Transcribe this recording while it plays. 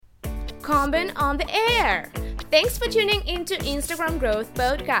Kanban on the air. Thanks for tuning into Instagram Growth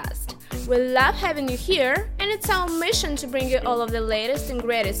Podcast. We love having you here, and it's our mission to bring you all of the latest and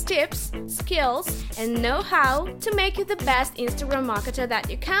greatest tips, skills, and know-how to make you the best Instagram marketer that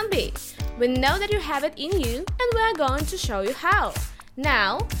you can be. We know that you have it in you, and we are going to show you how.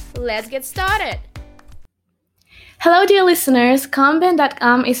 Now, let's get started. Hello, dear listeners.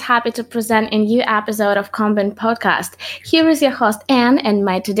 Kanban.com is happy to present a new episode of Kanban Podcast. Here is your host, Anne, and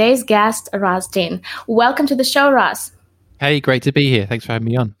my today's guest, Ross Dean. Welcome to the show, Ross. Hey, great to be here. Thanks for having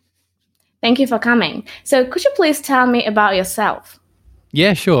me on. Thank you for coming. So could you please tell me about yourself?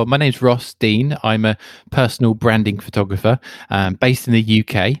 Yeah, sure. My name's Ross Dean. I'm a personal branding photographer based in the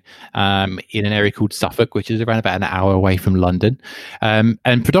UK in an area called Suffolk, which is around about an hour away from London. And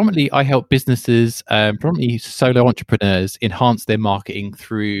predominantly, I help businesses, predominantly solo entrepreneurs, enhance their marketing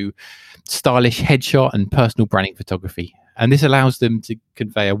through stylish headshot and personal branding photography. And this allows them to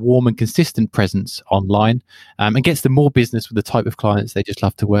convey a warm and consistent presence online and gets them more business with the type of clients they just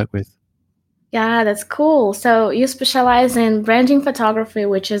love to work with. Yeah, that's cool. So you specialize in branding photography,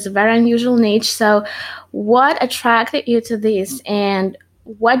 which is a very unusual niche. So what attracted you to this, and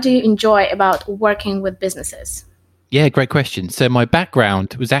what do you enjoy about working with businesses? Yeah, great question. So my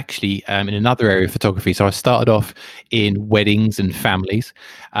background was actually in another area of photography. So I started off in weddings and families,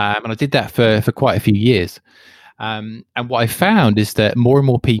 and I did that for quite a few years. And what I found is that more and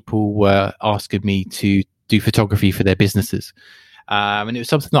more people were asking me to do photography for their businesses. And it was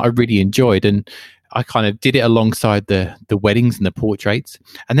something that I really enjoyed, and I kind of did it alongside the weddings and the portraits.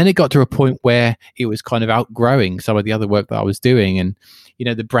 And then it got to a point where it was kind of outgrowing some of the other work that I was doing. And,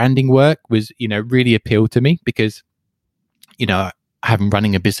 the branding work was, really appealed to me because, having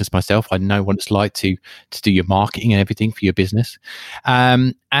running a business myself, I know what it's like to do your marketing and everything for your business.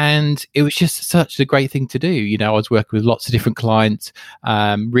 And it was just such a great thing to do. I was working with lots of different clients,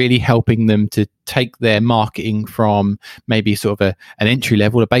 really helping them to take their marketing from maybe sort of an entry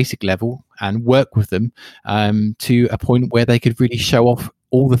level, a basic level, and work with them to a point where they could really show off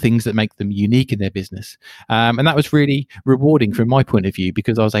all the things that make them unique in their business. And that was really rewarding from my point of view,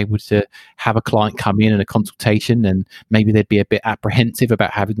 because I was able to have a client come in a consultation, and maybe they'd be a bit apprehensive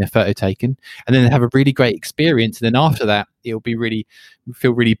about having their photo taken, and then have a really great experience. And then after that, it'll be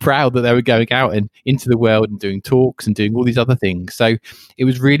feel really proud that they were going out and into the world and doing talks and doing all these other things. So it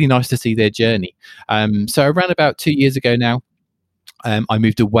was really nice to see their journey. So around about 2 years ago now, I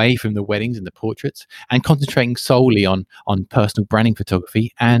moved away from the weddings and the portraits and concentrating solely on personal branding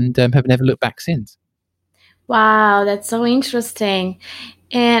photography, and have never looked back since. Wow, that's so interesting.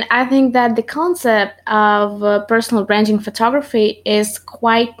 And I think that the concept of personal branding photography is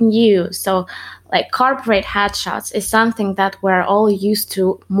quite new. So like corporate headshots is something that we're all used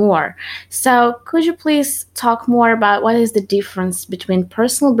to more. So could you please talk more about what is the difference between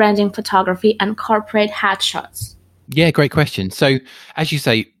personal branding photography and corporate headshots? Yeah, great question. So as you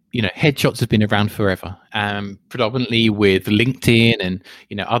say, headshots have been around forever, predominantly with LinkedIn and,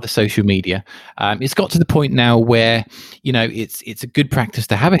 other social media. It's got to the point now where, it's a good practice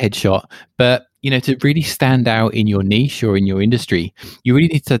to have a headshot, but, to really stand out in your niche or in your industry, you really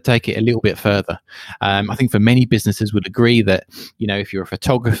need to take it a little bit further. I think for many businesses would agree that, if you're a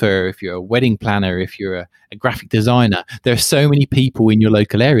photographer, if you're a wedding planner, if you're a graphic designer, there are so many people in your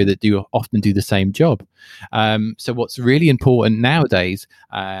local area that often do the same job. So what's really important nowadays,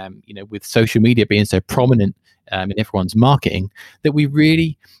 with social media being so prominent in everyone's marketing, that we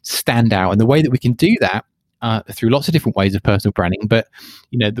really stand out. And the way that we can do that through lots of different ways of personal branding, but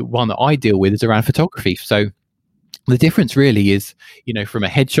the one that I deal with is around photography. So the difference really is, from a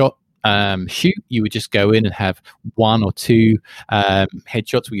headshot shoot, you would just go in and have one or two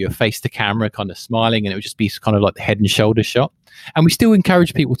headshots where you're face to camera kind of smiling, and it would just be kind of like the head and shoulder shot. And we still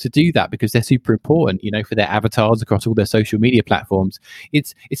encourage people to do that because they're super important, for their avatars across all their social media platforms.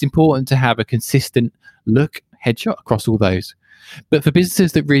 It's important to have a consistent look headshot across all those. But for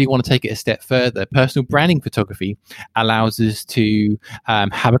businesses that really want to take it a step further, personal branding photography allows us to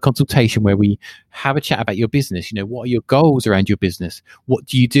have a consultation where we have a chat about your business. What are your goals around your business? What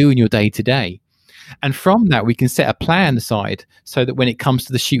do you do in your day to day? And from that, we can set a plan aside so that when it comes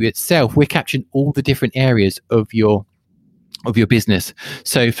to the shoot itself, we're capturing all the different areas of your business.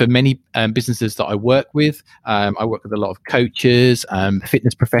 So for many businesses that I work with a lot of coaches,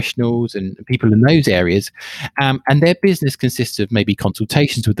 fitness professionals and people in those areas. And their business consists of maybe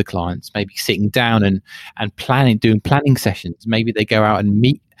consultations with the clients, maybe sitting down and doing planning sessions. Maybe they go out and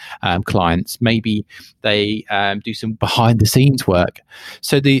meet clients. Maybe they do some behind the scenes work.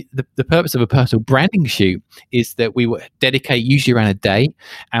 So the purpose of a personal branding shoot is that we will dedicate usually around a day,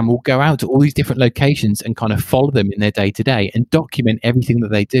 and we'll go out to all these different locations and kind of follow them in their day to day and document everything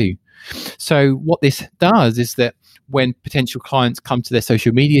that they do. So what this does is that when potential clients come to their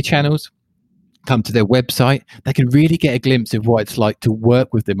social media channels, come to their website, they can really get a glimpse of what it's like to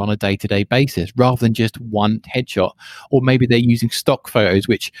work with them on a day-to-day basis, rather than just one headshot. Or maybe they're using stock photos,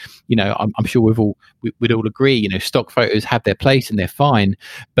 which, you know, I'm sure we'd all agree, you know, stock photos have their place and they're fine,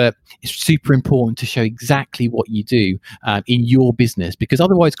 but it's super important to show exactly what you do in your business, because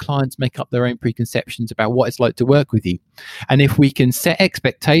otherwise clients make up their own preconceptions about what it's like to work with you. And if we can set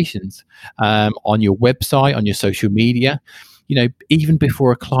expectations on your website, on your social media, you know, even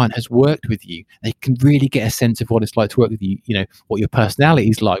before a client has worked with you, they can really get a sense of what it's like to work with you, you know, what your personality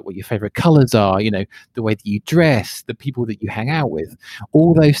is like, what your favorite colors are, you know, the way that you dress, the people that you hang out with.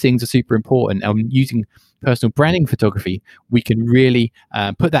 All those things are super important. And using personal branding photography, we can really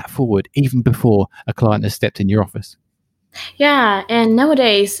put that forward even before a client has stepped in your office. Yeah, and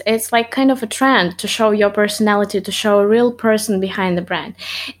nowadays it's like kind of a trend to show your personality, to show a real person behind the brand.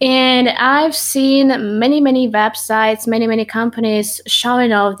 And I've seen many websites, many companies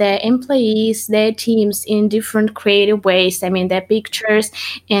showing off their employees, their teams in different creative ways. I mean, their pictures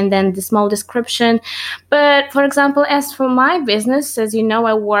and then the small description. But for example, as for my business, as you know,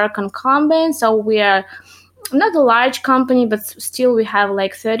 I work on Kanban, so we are not a large company, but still we have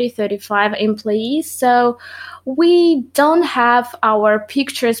like 35 employees. So we don't have our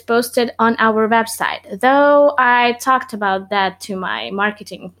pictures posted on our website, though I talked about that to my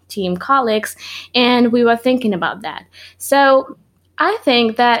marketing team colleagues, and we were thinking about that. So I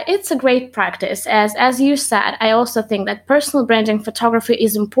think that it's a great practice. As you said, I also think that personal branding photography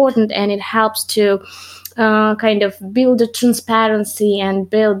is important, and it helps to kind of build the transparency and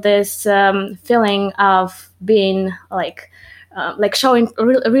build this feeling of being like showing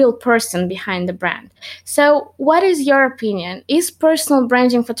a real person behind the brand. So what is your opinion? Is personal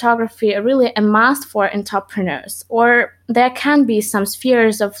branding photography really a must for entrepreneurs, or there can be some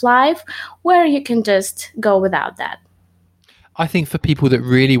spheres of life where you can just go without that? I think for people that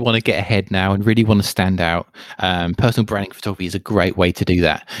really want to get ahead now and really want to stand out, personal branding photography is a great way to do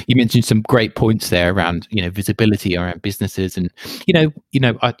that. You mentioned some great points there around, you know, visibility around businesses, and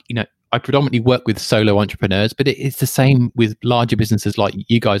I predominantly work with solo entrepreneurs, but it's the same with larger businesses like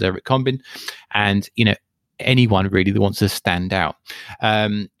you guys over at Kanban, and you know, anyone really that wants to stand out.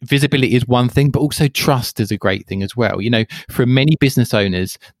 Visibility is one thing, but also trust is a great thing as well. You know, for many business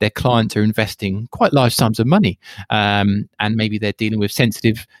owners, their clients are investing quite large sums of money, and maybe they're dealing with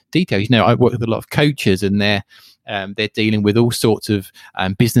sensitive details. You know, I work with a lot of coaches, and they're dealing with all sorts of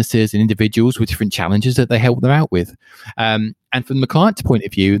businesses and individuals with different challenges that they help them out with. And from the client's point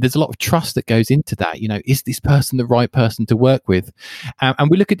of view, there's a lot of trust that goes into that. You know, is this person the right person to work with?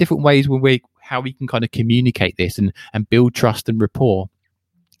 And we look at different ways how we can kind of communicate this and build trust and rapport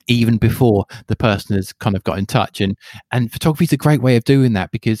even before the person has kind of got in touch. And photography is a great way of doing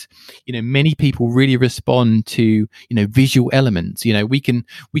that, because, you know, many people really respond to, you know, visual elements. You know, we can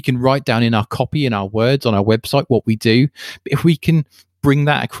write down in our copy, in our words on our website what we do, but if we can bring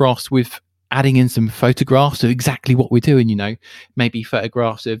that across with adding in some photographs of exactly what we're doing, you know, maybe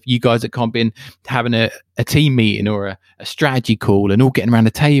photographs of you guys at Kanban having a team meeting or a strategy call and all getting around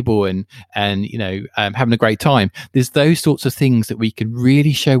the table and you know, having a great time. There's those sorts of things that we can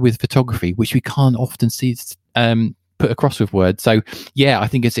really show with photography, which we can't often see put across with words. So yeah, I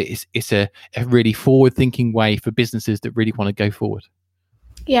think it's a really forward thinking way for businesses that really want to go forward.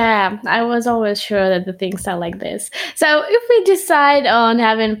 Yeah, I was always sure that the things are like this. So if we decide on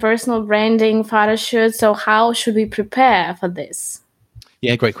having personal branding photo shoots, so how should we prepare for this?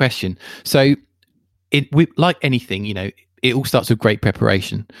 Yeah, great question. So like anything, you know, it all starts with great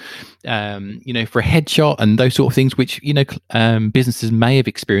preparation. You know, for a headshot and those sort of things, which, you know, businesses may have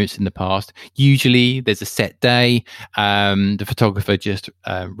experienced in the past, usually there's a set day. The photographer just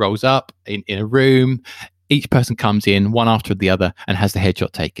rolls up in a room. Each person comes in one after the other and has the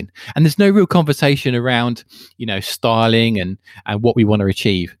headshot taken. And there's no real conversation around, you know, styling and what we want to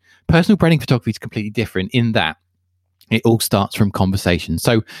achieve. Personal branding photography is completely different in that it all starts from conversation.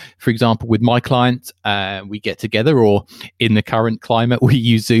 So, for example, with my clients, we get together, or in the current climate, we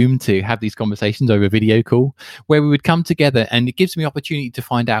use Zoom to have these conversations over video call, where we would come together, and it gives me opportunity to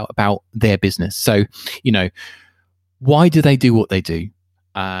find out about their business. So, you know, why do they do what they do?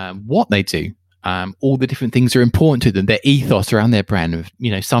 What they do? All the different things are important to them, their ethos around their brand.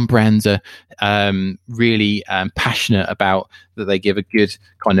 You know, some brands are really passionate about that. They give a good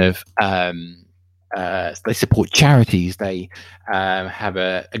kind of they support charities. They have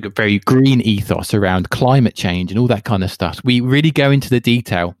a very green ethos around climate change and all that kind of stuff. We really go into the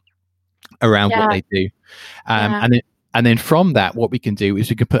detail around what they do, and then from that, what we can do is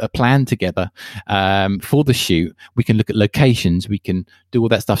we can put a plan together for the shoot. We can look at locations. We can do all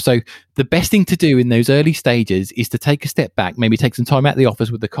that stuff. So the best thing to do in those early stages is to take a step back, maybe take some time out of the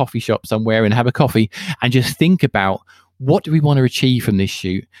office with a coffee shop somewhere and have a coffee and just think about, what do we want to achieve from this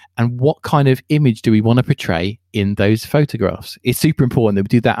shoot, and what kind of image do we want to portray in those photographs? It's super important that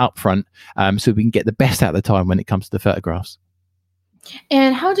we do that up front, so we can get the best out of the time when it comes to the photographs.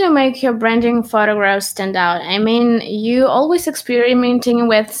 And how do you make your branding photographs stand out? I mean, you always experimenting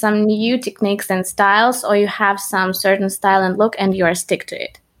with some new techniques and styles, or you have some certain style and look and you are stick to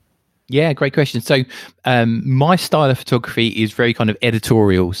it? Yeah, great question. So my style of photography is very kind of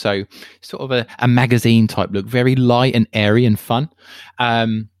editorial. So sort of a magazine type look, very light and airy and fun.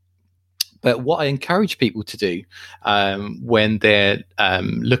 But what I encourage people to do when they're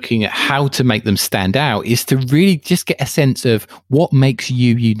looking at how to make them stand out is to really just get a sense of what makes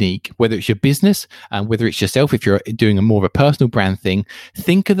you unique, whether it's your business, whether it's yourself. If you're doing a more of a personal brand thing,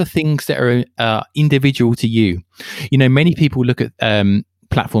 think of the things that are individual to you. You know, many people look at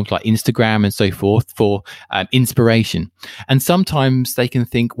platforms like Instagram and so forth for inspiration. And sometimes they can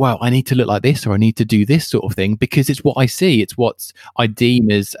think, wow, I need to look like this, or I need to do this sort of thing because it's what I see. It's what I deem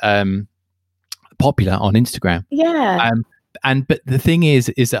as popular on Instagram. Yeah. But the thing is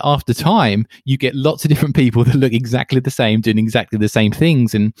that after time, you get lots of different people that look exactly the same, doing exactly the same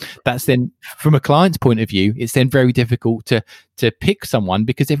things. And that's then, from a client's point of view, it's then very difficult to pick someone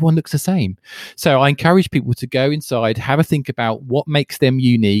because everyone looks the same. So I encourage people to go inside, have a think about what makes them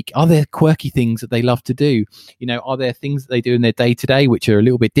unique. Are there quirky things that they love to do? You know, are there things that they do in their day to day which are a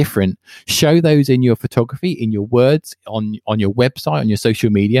little bit different? Show those in your photography, in your words, on your website, on your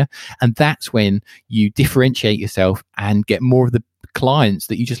social media. And that's when you differentiate yourself and get more of the clients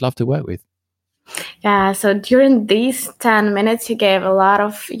that you just love to work with. Yeah, so during these 10 minutes, you gave a lot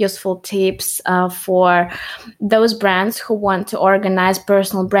of useful tips for those brands who want to organize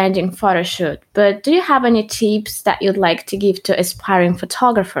personal branding photo shoot. But do you have any tips that you'd like to give to aspiring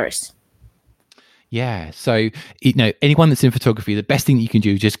photographers? Yeah. So, you know, anyone that's in photography, the best thing you can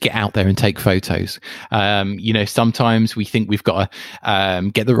do is just get out there and take photos. You know, sometimes we think we've got to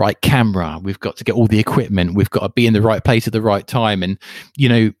get the right camera. We've got to get all the equipment. We've got to be in the right place at the right time. And, you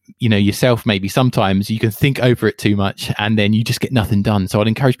know, yourself, maybe sometimes you can think over it too much and then you just get nothing done. So I'd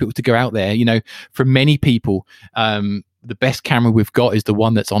encourage people to go out there. You know, for many people, the best camera we've got is the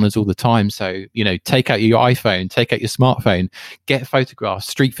one that's on us all the time. So, you know, take out your iPhone, take out your smartphone, get photographs,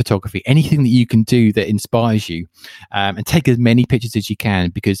 street photography, anything that you can do that inspires you, and take as many pictures as you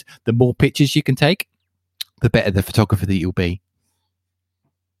can, because the more pictures you can take, the better the photographer that you'll be.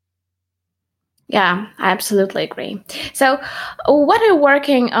 Yeah, I absolutely agree. So what are you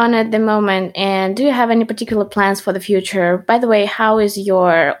working on at the moment, and do you have any particular plans for the future? By the way, how is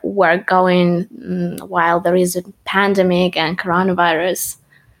your work going while there is a pandemic and coronavirus?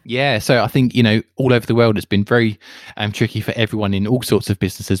 Yeah, so I think, you know, all over the world, it's been very tricky for everyone in all sorts of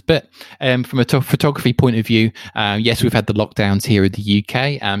businesses. But from a photography point of view, yes, we've had the lockdowns here in the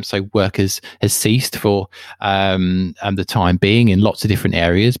UK. So work has ceased for the time being in lots of different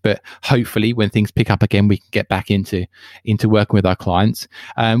areas. But hopefully when things pick up again, we can get back into working with our clients.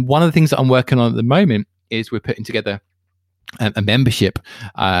 One of the things that I'm working on at the moment is we're putting together a membership,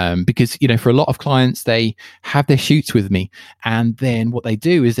 because, you know, for a lot of clients, they have their shoots with me, and then what they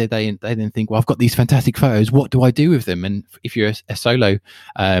do is they then think, well, I've got these fantastic photos, what do I do with them? And if you're a solo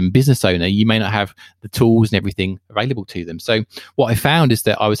business owner, you may not have the tools and everything available to them. So what I found is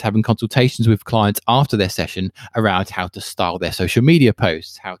that I was having consultations with clients after their session around how to style their social media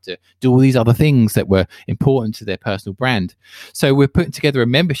posts, how to do all these other things that were important to their personal brand. So we're putting together a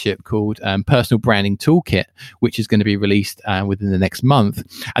membership called Personal Branding Toolkit, which is going to be released within the next month.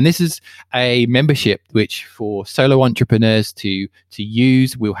 And this is a membership which for solo entrepreneurs to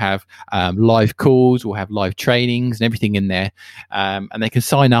use. We'll have live calls, we'll have live trainings and everything in there. And they can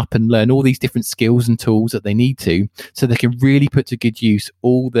sign up and learn all these different skills and tools that they need to, so they can really put to good use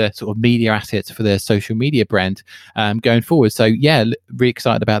all the sort of media assets for their social media brand going forward. So yeah, really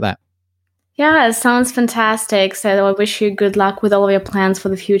excited about that. Yeah, it sounds fantastic. So I wish you good luck with all of your plans for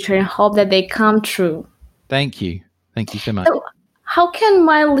the future and hope that they come true. Thank you. Thank you so much. So how can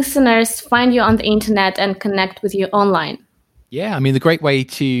my listeners find you on the internet and connect with you online? Yeah, I mean, the great way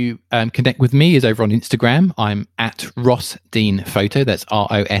to connect with me is over on Instagram. I'm at Ross Dean Photo. That's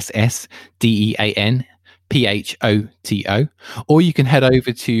ROSSDEAN PHOTO, or you can head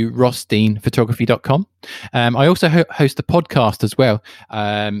over to rossdeanphotography.com. I also host a podcast as well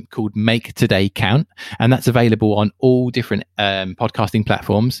called Make Today Count, and that's available on all different podcasting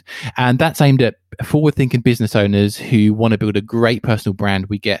platforms. And that's aimed at forward-thinking business owners who want to build a great personal brand.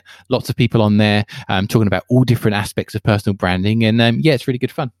 We get lots of people on there talking about all different aspects of personal branding, and it's really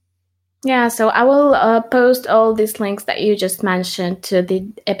good fun. Yeah, so I will post all these links that you just mentioned to the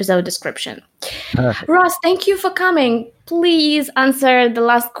episode description. Perfect. Ross, thank you for coming. Please answer the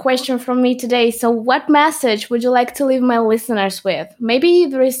last question from me today. So what message would you like to leave my listeners with? Maybe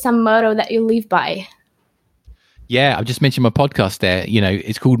there is some motto that you live by. Yeah, I've just mentioned my podcast there.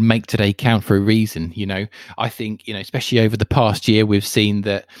 It's called Make Today Count for a reason. I think, especially over the past year, we've seen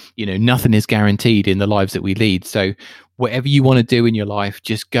that, nothing is guaranteed in the lives that we lead. So whatever you want to do in your life,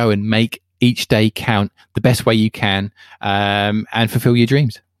 just go and make each day count the best way you can and fulfill your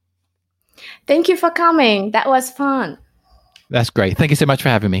dreams. Thank you for coming. That was fun. That's great. Thank you so much for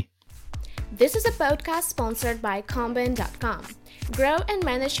having me. This is a podcast sponsored by Combin.com. Grow and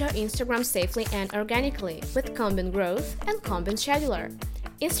manage your Instagram safely and organically with Combin Growth and Combin Scheduler.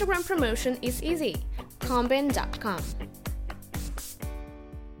 Instagram promotion is easy. Combin.com.